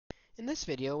In this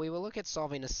video, we will look at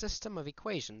solving a system of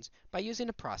equations by using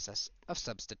a process of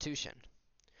substitution.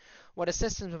 What a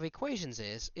system of equations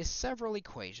is several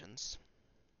equations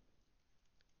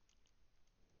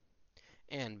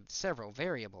and several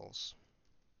variables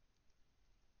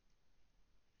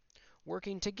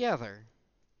working together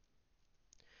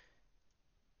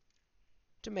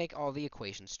to make all the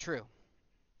equations true.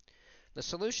 The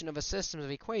solution of a system of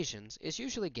equations is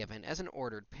usually given as an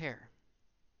ordered pair,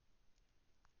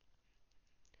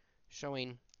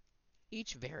 showing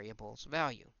each variable's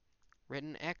value,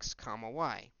 written x comma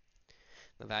y,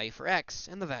 the value for x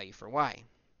and the value for y.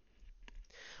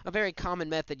 A very common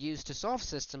method used to solve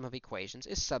system of equations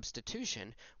is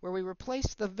substitution, where we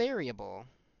replace the variable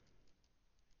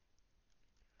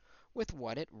with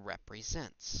what it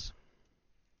represents.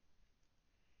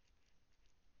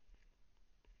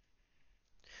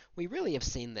 We really have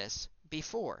seen this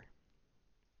before.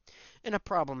 In a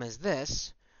problem as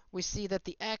this, we see that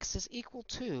the x is equal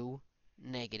to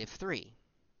 -3.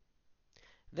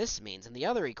 This means in the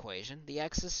other equation, the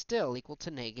x is still equal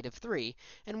to -3,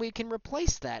 and we can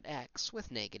replace that x with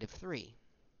 -3.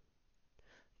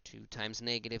 2 times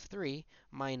 -3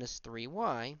 minus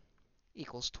 3y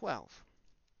equals 12.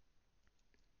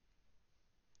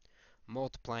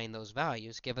 Multiplying those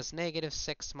values give us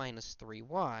 -6 minus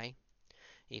 3y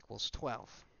equals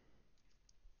 12.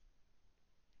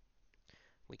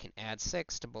 We can add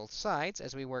 6 to both sides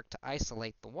as we work to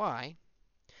isolate the y,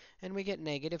 and we get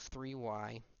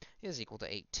 -3y is equal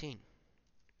to 18.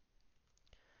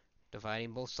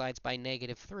 Dividing both sides by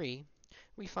 -3,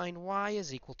 we find y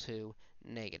is equal to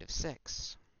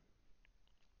 -6.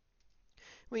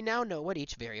 We now know what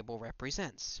each variable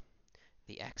represents.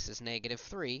 The x is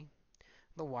 -3,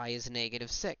 the y is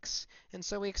 -6, and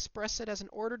so we express it as an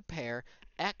ordered pair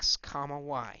x comma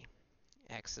y.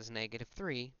 X is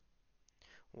 -3,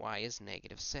 y is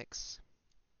 -6.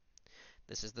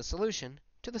 This is the solution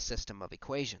to the system of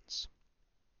equations.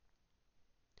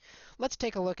 Let's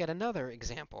take a look at another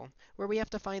example where we have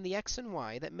to find the x and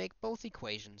y that make both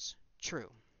equations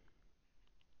true.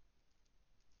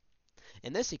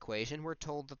 In this equation, we're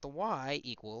told that the y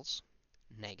equals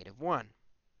 -1.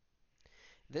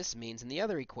 This means in the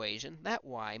other equation that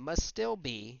y must still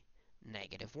be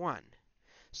 -1.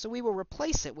 So we will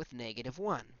replace it with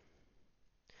 -1.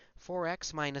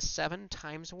 4x minus 7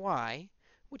 times y,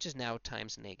 which is now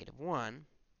times -1,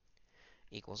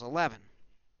 equals 11.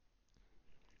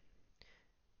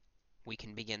 We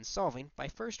can begin solving by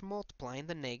first multiplying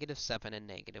the -7 and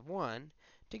 -1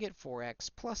 to get 4x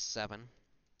plus 7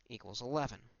 equals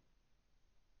 11.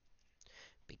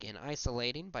 Begin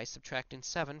isolating by subtracting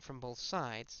 7 from both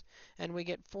sides, and we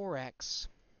get 4x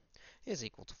is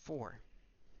equal to 4.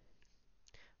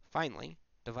 Finally,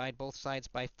 divide both sides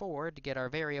by 4 to get our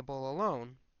variable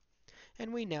alone,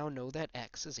 and we now know that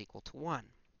x is equal to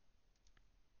 1.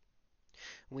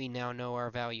 We now know our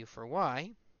value for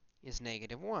y is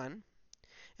 -1,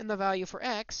 and the value for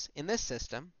x in this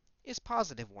system is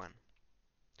 +1.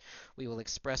 We will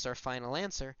express our final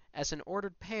answer as an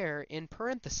ordered pair in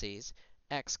parentheses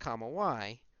x comma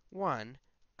y, 1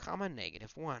 comma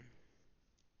 -1,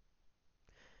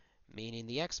 meaning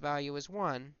the x value is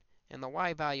 1 and the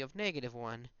y value of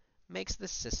 -1 makes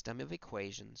this system of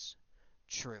equations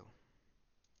true.